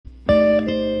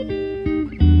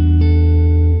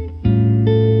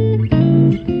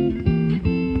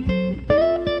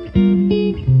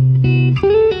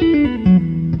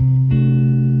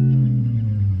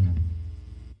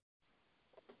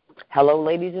Hello,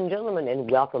 ladies and gentlemen, and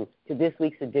welcome to this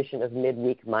week's edition of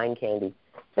Midweek Mind Candy.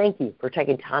 Thank you for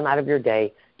taking time out of your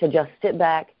day to just sit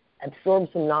back, absorb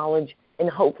some knowledge, and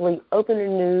hopefully open a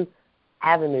new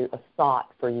avenue of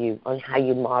thought for you on how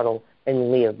you model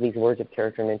and live these words of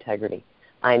character and integrity.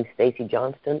 I'm Stacy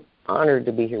Johnston, honored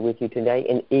to be here with you today,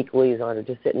 and equally as honored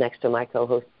to sit next to my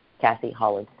co-host, Cassie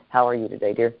Holland. How are you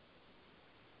today, dear?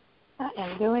 I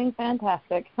am doing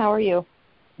fantastic. How are you?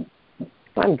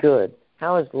 I'm good.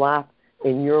 How is life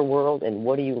in your world, and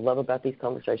what do you love about these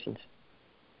conversations?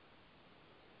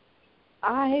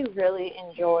 I really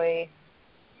enjoy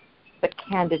the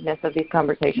candidness of these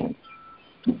conversations,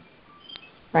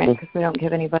 right? Because we don't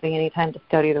give anybody any time to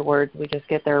study the words. We just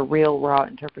get their real, raw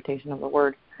interpretation of the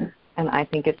word. And I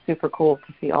think it's super cool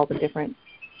to see all the different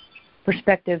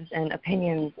perspectives and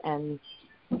opinions, and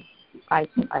I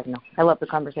don't know. I love the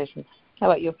conversations. How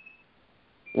about you?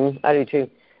 I do too.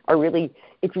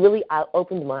 It's really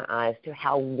opened my eyes to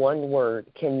how one word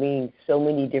can mean so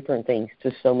many different things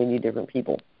to so many different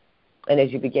people. And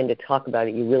as you begin to talk about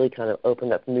it, you really kind of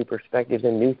open up new perspectives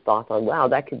and new thoughts on, wow,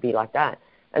 that could be like that.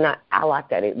 And I like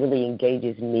that. It really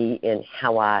engages me in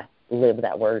how I live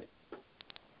that word.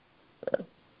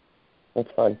 It's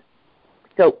fun.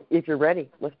 So if you're ready,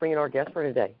 let's bring in our guest for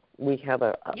today. We have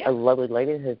a lovely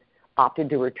lady who has opted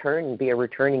to return and be a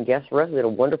returning guest for us. We had a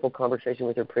wonderful conversation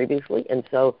with her previously, and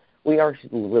so we are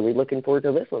really looking forward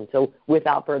to this one. So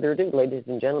without further ado, ladies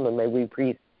and gentlemen, may we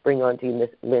please bring on to you Miss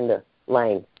Linda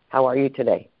Lang. How are you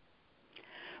today?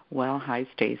 Well, hi,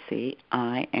 Stacy.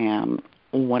 I am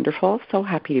wonderful. So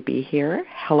happy to be here.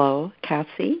 Hello,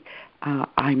 Cassie.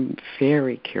 I'm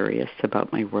very curious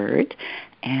about my word,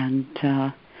 and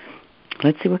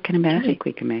let's see what kind of magic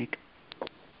we can make.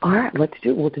 All right, let's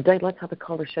do it. Well, today let's have a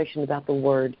conversation about the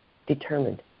word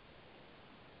determined.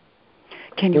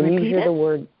 Can you repeat hear the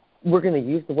word? We're going to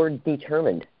use the word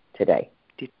determined today.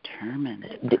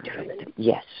 Determined. Determined.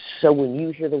 Yes. So when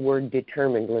you hear the word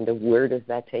determined, Linda, where does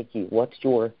that take you? What's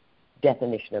your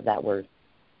definition of that word?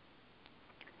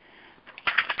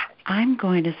 I'm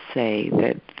going to say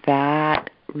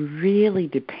that really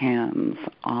depends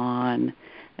on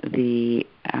the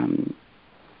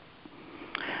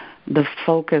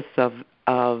focus of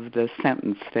the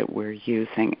sentence that we're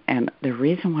using. And the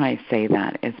reason why I say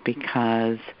that is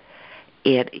because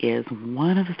it is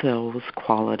one of those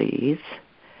qualities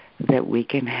that we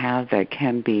can have that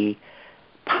can be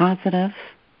positive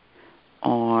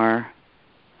or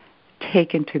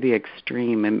taken to the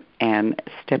extreme and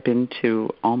step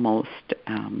into almost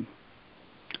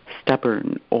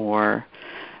stubborn or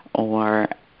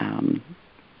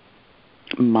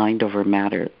mind over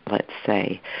matter, let's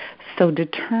say. So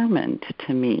determined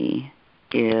to me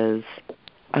is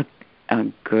a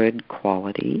good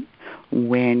quality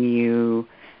when you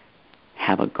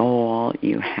have a goal,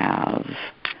 you have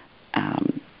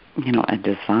a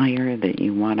desire that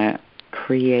you want to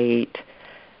create.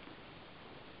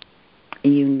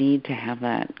 You need to have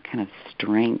that kind of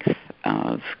strength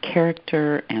of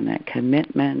character and that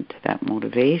commitment, that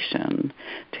motivation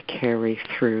to carry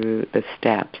through the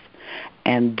steps.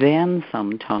 And then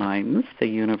sometimes the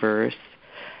universe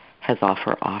has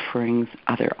other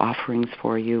offerings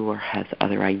for you, or has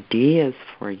other ideas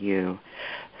for you.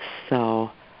 So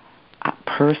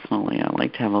personally, I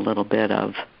like to have a little bit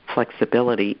of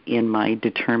flexibility in my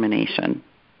determination.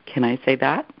 Can I say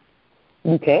that?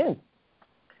 You can.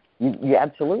 You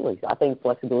absolutely. I think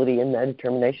flexibility in that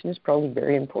determination is probably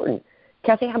very important.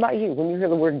 Cassie, how about you? When you hear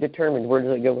the word determined, where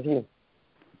does it go with you?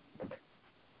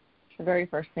 The very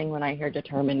first thing when I hear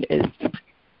determined is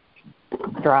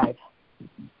drive,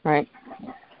 right?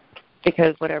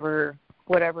 Because whatever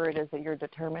it is that you're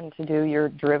determined to do, you're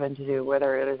driven to do,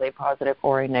 whether it is a positive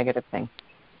or a negative thing,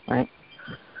 right?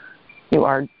 You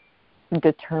are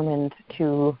determined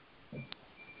to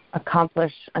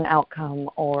accomplish an outcome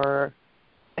or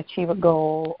achieve a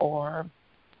goal or,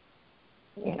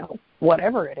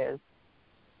 whatever it is.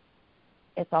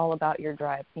 It's all about your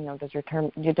drive. Does your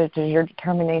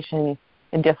determination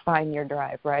define your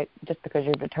drive, right? Just because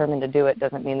you're determined to do it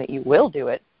doesn't mean that you will do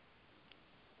it.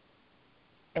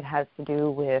 It has to do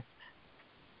with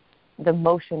the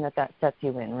motion that sets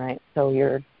you in, right? So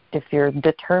if you're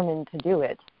determined to do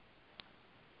it,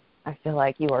 I feel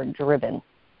like you are driven.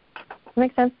 Does that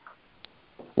make sense?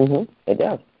 It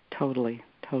does. Totally.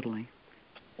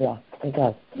 Yeah, it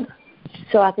does.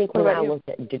 So I think when I look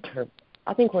at determined,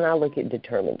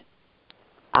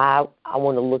 I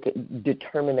want to look at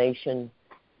determination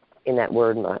in that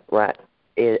word, right,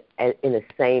 in the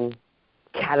same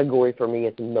category for me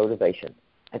as motivation.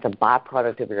 It's a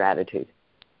byproduct of your attitude,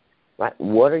 right?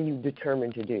 What are you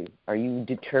determined to do? Are you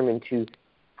determined to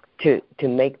to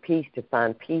make peace, to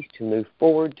find peace, to move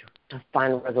forward, to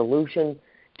find resolution,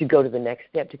 to go to the next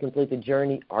step, to complete the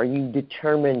journey? Are you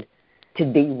determined to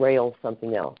derail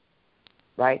something else,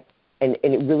 right? And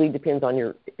it really depends on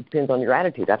your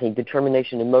attitude. I think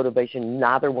determination and motivation,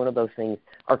 neither one of those things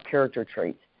are character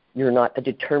traits. You're not a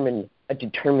determined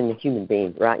human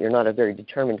being, right? You're not a very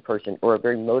determined person or a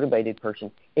very motivated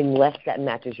person unless that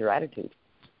matches your attitude.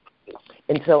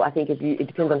 And so I think it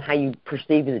depends on how you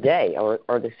perceive the day or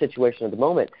the situation of the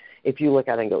moment. If you look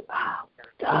at it and go,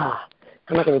 how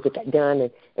am I going to get that done?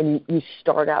 And you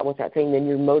start out with that thing, then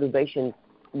your motivation,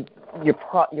 your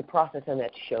process on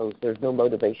that shows there's no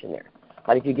motivation there.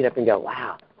 But if you get up and go,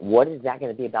 wow, what is that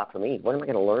going to be about for me? What am I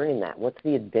going to learn in that? What's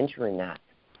the adventure in that?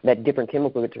 That different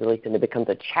chemical gets released and it becomes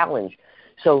a challenge.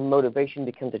 So motivation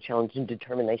becomes a challenge and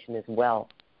determination as well.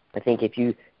 I think if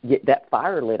you get that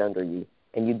fire lit under you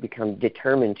and you become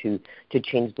determined to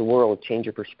change the world, change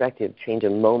your perspective, change a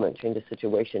moment, change a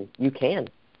situation, you can.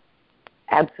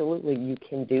 Absolutely, you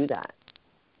can do that.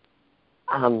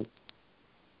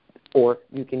 Or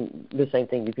you can, the same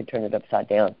thing, you can turn it upside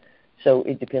down. So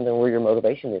it depends on where your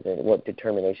motivation is and what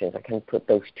determination is. I can put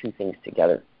those two things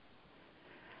together.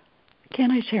 Can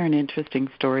I share an interesting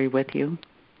story with you?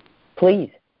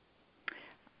 Please.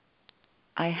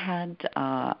 I had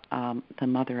the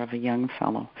mother of a young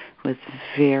fellow who was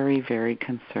very, very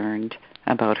concerned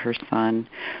about her son,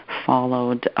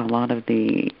 followed a lot of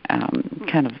the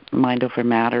kind of mind over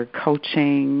matter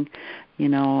coaching,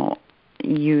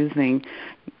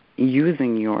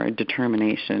 using your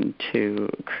determination to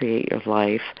create your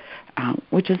life,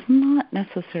 which is not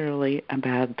necessarily a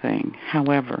bad thing.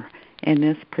 However, in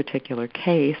this particular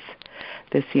case,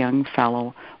 this young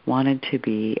fellow wanted to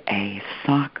be a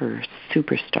soccer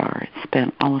superstar,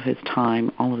 spent all of his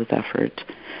time, all of his effort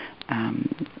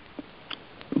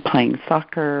playing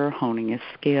soccer, honing his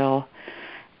skill,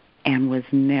 and was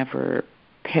never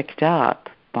picked up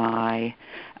by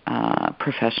a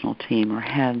professional team or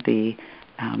had the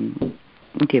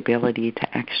ability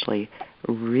to actually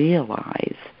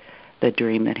realize the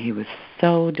dream that he was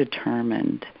so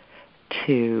determined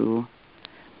to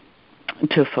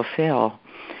fulfill.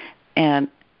 And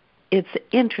it's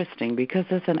interesting because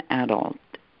as an adult,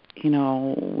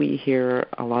 we hear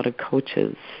a lot of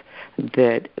coaches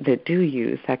that do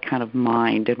use that kind of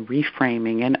mind and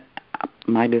reframing. And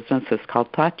my business is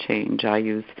called Thought Change. I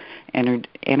use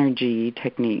energy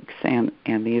techniques and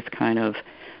these kind of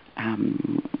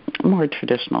more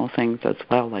traditional things as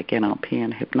well, like NLP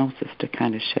and hypnosis, to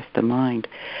kind of shift the mind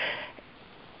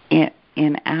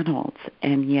in adults.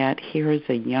 And yet here is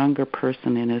a younger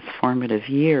person in his formative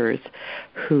years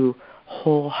who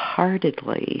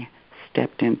wholeheartedly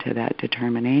stepped into that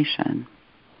determination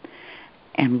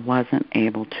and wasn't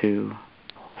able to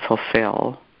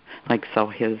fulfill. So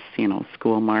his,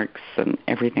 school marks and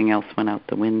everything else went out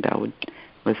the window,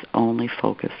 was only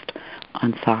focused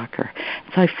on soccer.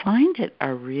 So I find it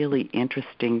a really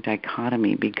interesting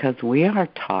dichotomy because we are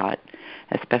taught,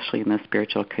 especially in the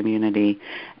spiritual community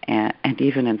and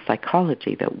even in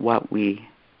psychology, that what we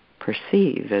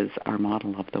perceive is our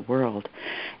model of the world.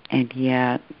 And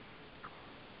yet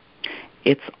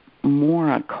it's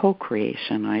more a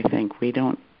co-creation, I think. We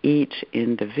don't each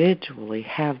individually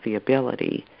have the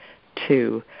ability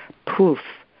to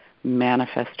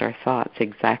manifest our thoughts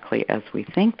exactly as we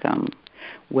think them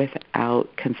without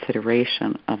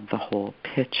consideration of the whole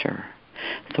picture.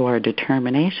 So our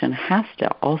determination has to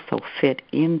also fit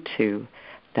into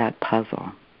that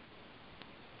puzzle.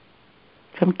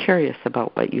 So I'm curious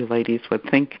about what you ladies would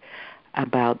think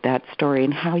about that story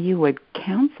and how you would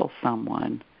counsel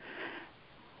someone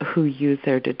who used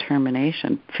their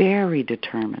determination, very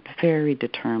determined,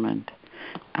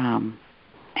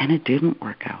 and it didn't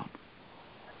work out.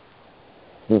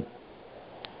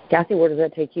 Kathy, where does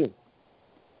that take you?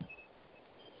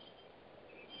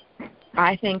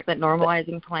 I think that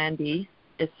normalizing Plan B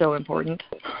is so important,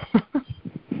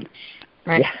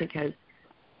 right? Yeah. Because,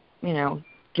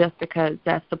 just because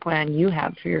that's the plan you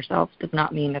have for yourself does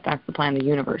not mean that that's the plan the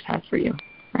universe has for you,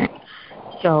 right?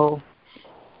 So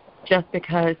just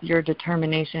because your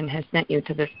determination has sent you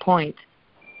to this point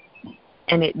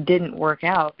and it didn't work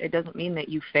out, it doesn't mean that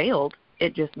you failed.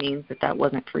 It just means that that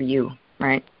wasn't for you,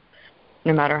 right?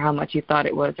 No matter how much you thought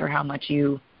it was or how much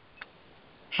you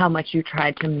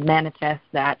tried to manifest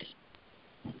that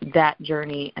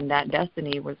journey and that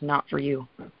destiny was not for you.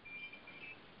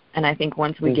 And I think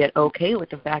once we get okay with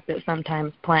the fact that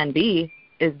sometimes Plan B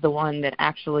is the one that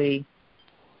actually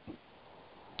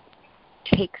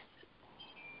takes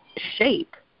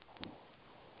shape,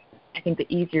 I think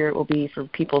the easier it will be for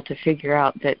people to figure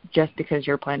out that just because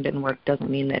your plan didn't work doesn't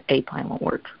mean that a plan won't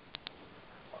work.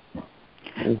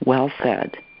 Well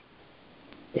said.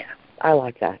 Yeah, I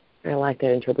like that. I like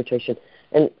that interpretation,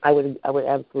 and I would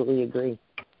absolutely agree.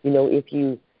 You know, if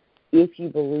you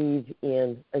believe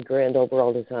in a grand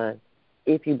overall design,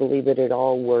 if you believe that it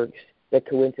all works, that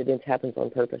coincidence happens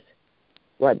on purpose,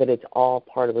 right? That it's all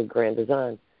part of a grand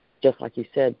design, just like you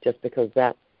said. Just because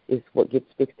that is what gets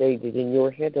fixated in your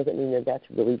head doesn't mean that that's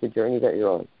really the journey that you're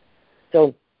on.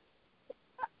 So,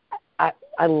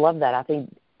 I love that. I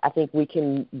think we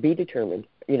can be determined,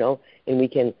 you know, and we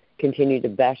can continue to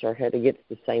bash our head against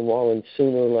the same wall, and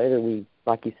sooner or later we,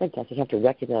 like you said, Cassie, have to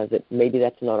recognize that maybe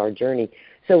that's not our journey.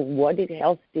 So what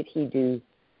else did he do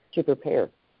to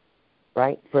prepare,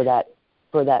 right, for that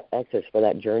exit, for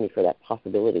that journey, for that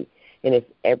possibility? And if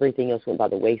everything else went by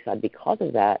the wayside because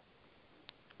of that,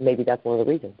 maybe that's one of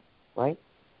the reasons, right?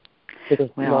 Because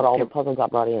not all the puzzle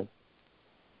got brought in.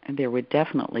 And there would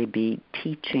definitely be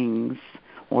teachings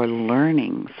or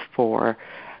learnings for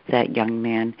that young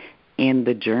man in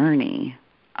the journey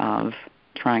of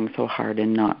trying so hard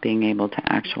and not being able to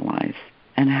actualize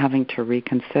and having to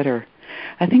reconsider.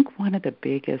 I think one of the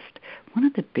biggest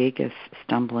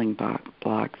stumbling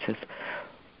blocks is,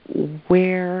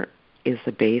 where is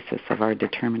the basis of our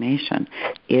determination?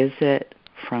 Is it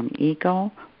from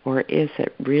ego, or is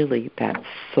it really that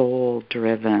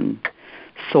soul-driven,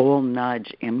 soul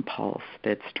nudge impulse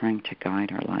that's trying to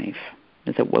guide our life?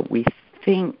 Is it what we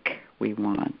think we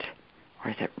want,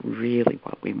 or is it really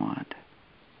what we want?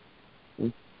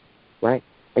 Right.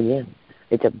 Again,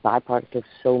 it's a byproduct of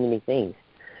so many things.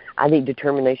 I think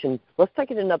determination, let's take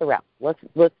it another route.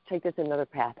 Let's take this another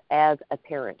path. As a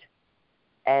parent,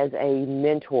 as a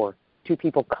mentor to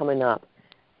people coming up,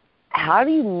 how do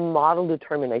you model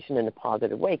determination in a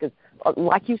positive way? Because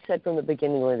like you said from the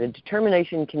beginning, Linda,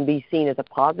 determination can be seen as a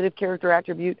positive character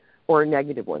attribute or a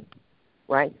negative one,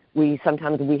 right?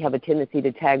 Sometimes we have a tendency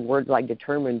to tag words like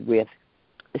determined with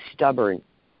stubborn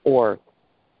or,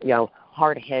 you know,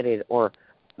 hard-headed or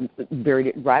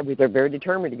very, right? They're very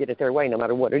determined to get it their way no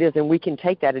matter what it is. And we can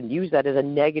take that and use that as a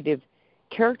negative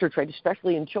character trait,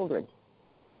 especially in children,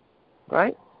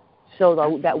 right?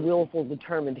 So that willful,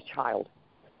 determined child.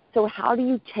 So how do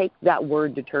you take that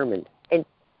word determined and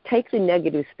take the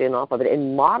negative spin off of it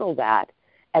and model that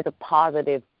as a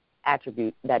positive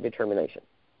attribute, that determination?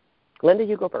 Linda,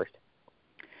 you go first.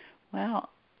 Well,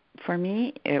 for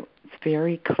me, it's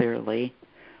very clearly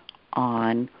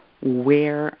on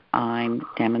where I'm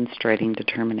demonstrating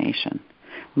determination.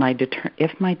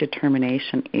 If my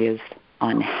determination is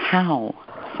on how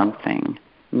something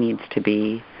needs to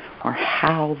be or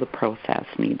how the process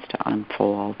needs to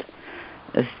unfold,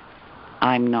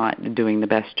 I'm not doing the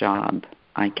best job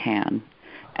I can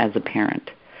as a parent.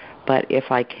 But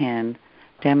if I can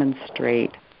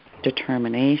demonstrate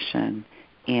determination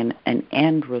in an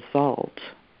end result,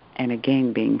 and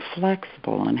again being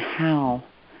flexible on how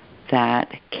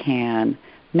that can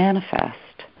manifest,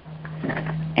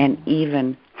 and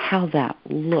even how that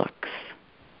looks,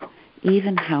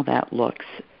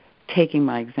 taking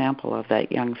my example of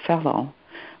that young fellow,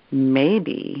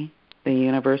 maybe the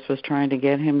universe was trying to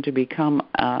get him to become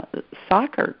a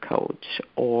soccer coach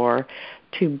or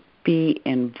to be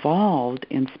involved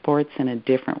in sports in a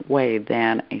different way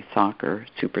than a soccer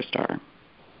superstar.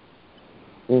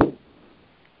 Good,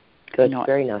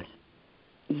 very nice.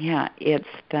 Yeah, it's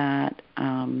that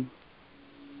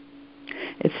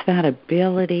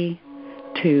ability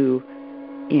to,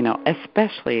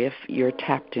 especially if you're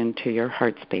tapped into your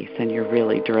heart space and you're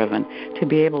really driven, to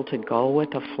be able to go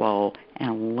with the flow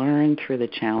and learn through the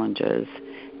challenges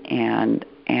and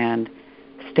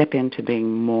step into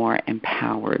being more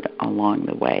empowered along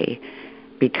the way,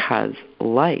 because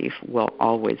life will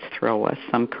always throw us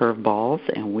some curveballs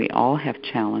and we all have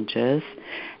challenges.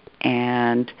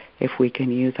 And if we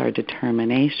can use our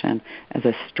determination as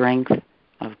a strength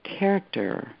of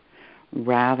character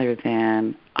rather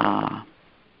than a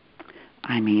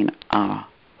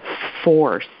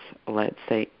force, let's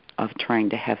say, of trying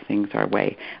to have things our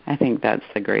way, I think that's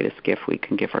the greatest gift we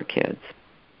can give our kids.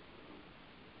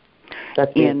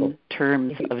 That's beautiful. In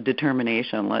terms of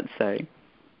determination, let's say.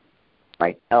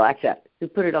 Right. I like that. You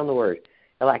put it on the word.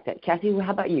 I like that. Kathy,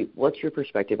 how about you? What's your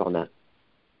perspective on that?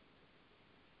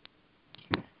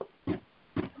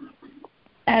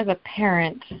 As a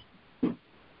parent,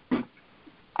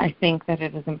 I think that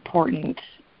it is important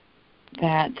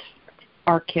that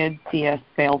our kids see us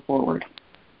fail forward.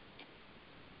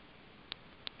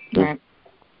 Right?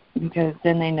 Because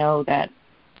then they know that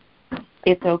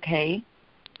it's okay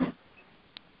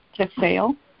to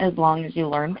fail as long as you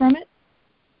learn from it.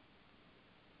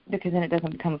 Because then it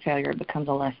doesn't become a failure, it becomes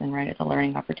a lesson, right? It's a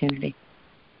learning opportunity.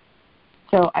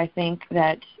 So I think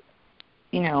that,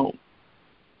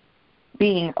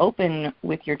 being open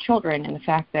with your children and the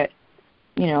fact that,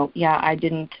 I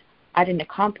didn't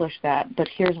accomplish that, but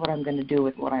here's what I'm going to do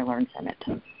with what I learned from it.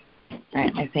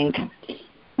 Right? I think,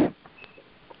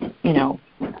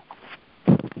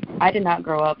 I did not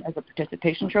grow up as a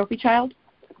participation trophy child.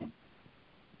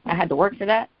 I had to work for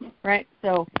that, right?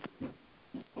 So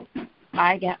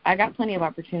I got plenty of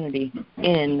opportunity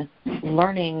in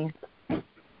learning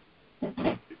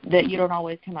that you don't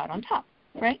always come out on top,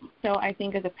 right? So I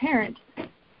think as a parent,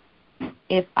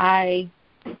 if I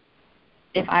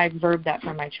observe that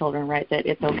from my children, right, that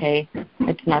it's okay,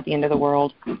 it's not the end of the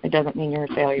world, it doesn't mean you're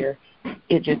a failure,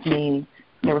 it just means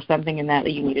there was something in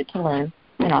that you needed to learn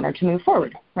in order to move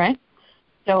forward, right?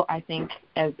 So I think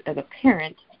as a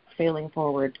parent, failing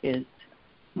forward is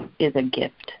a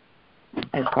gift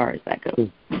as far as that goes.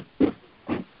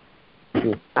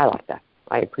 I like that.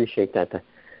 I appreciate that.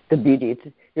 The beauty,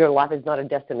 your life is not a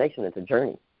destination, it's a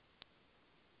journey.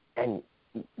 And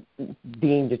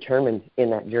being determined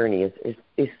in that journey is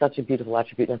such a beautiful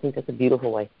attribute. And I think that's a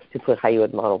beautiful way to put how you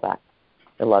would model that.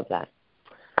 I love that.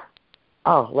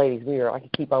 Oh, ladies, I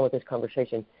could keep on with this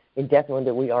conversation indefinitely,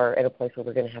 but we are at a place where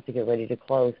we're going to have to get ready to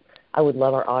close. I would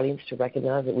love our audience to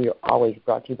recognize that we are always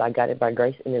brought to you by Guided by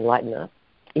Grace and Enlighten Us.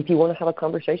 If you want to have a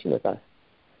conversation with us,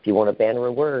 if you want to banner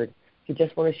a word, if you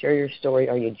just want to share your story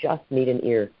or you just need an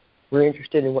ear, we're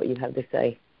interested in what you have to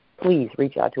say. Please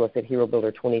reach out to us at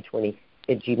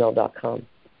herobuilder2020@gmail.com.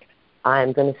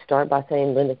 I'm going to start by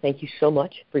saying, Linda, thank you so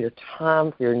much for your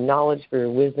time, for your knowledge, for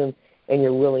your wisdom, and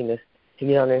your willingness to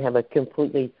get on there and have a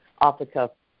completely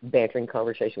off-the-cuff bantering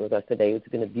conversation with us today. It's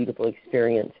been a beautiful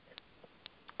experience.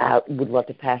 I would love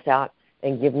to pass out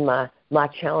and give my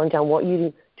challenge. I want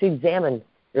you to examine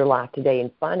your life today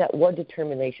and find out what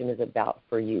determination is about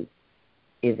for you.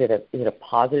 Is it a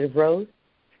positive road,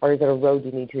 or is it a road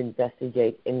you need to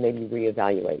investigate and maybe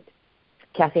reevaluate?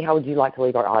 Kathy, how would you like to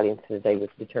leave our audience today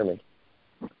with determined?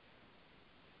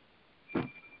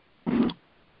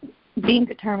 Being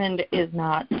determined is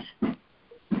not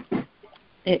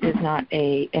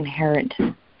a inherent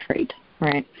trait,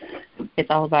 right?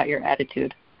 It's all about your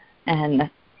attitude. And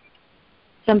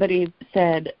somebody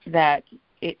said that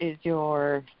it is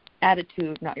your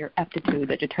attitude, not your aptitude,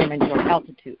 that determines your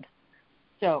altitude.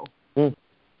 So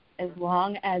as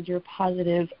long as your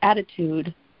positive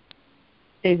attitude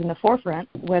stays in the forefront,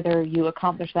 whether you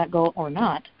accomplish that goal or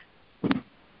not,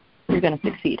 you're going to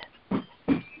succeed.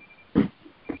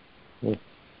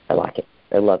 I like it.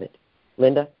 I love it.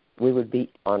 Linda, we would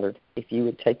be honored if you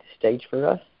would take the stage for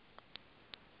us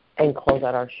and close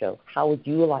out our show. How would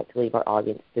you like to leave our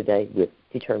audience today with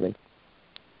determined?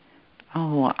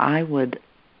 Oh, I would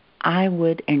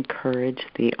encourage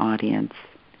the audience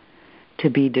to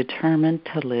be determined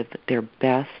to live their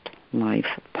best life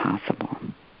possible,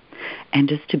 and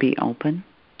just to be open,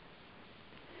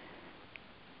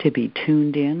 to be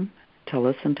tuned in, to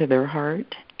listen to their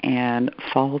heart and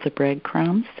follow the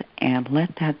breadcrumbs, and let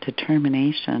that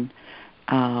determination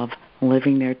of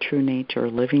living their true nature,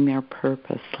 living their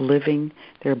purpose, living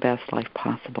their best life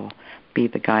possible be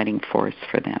the guiding force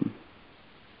for them.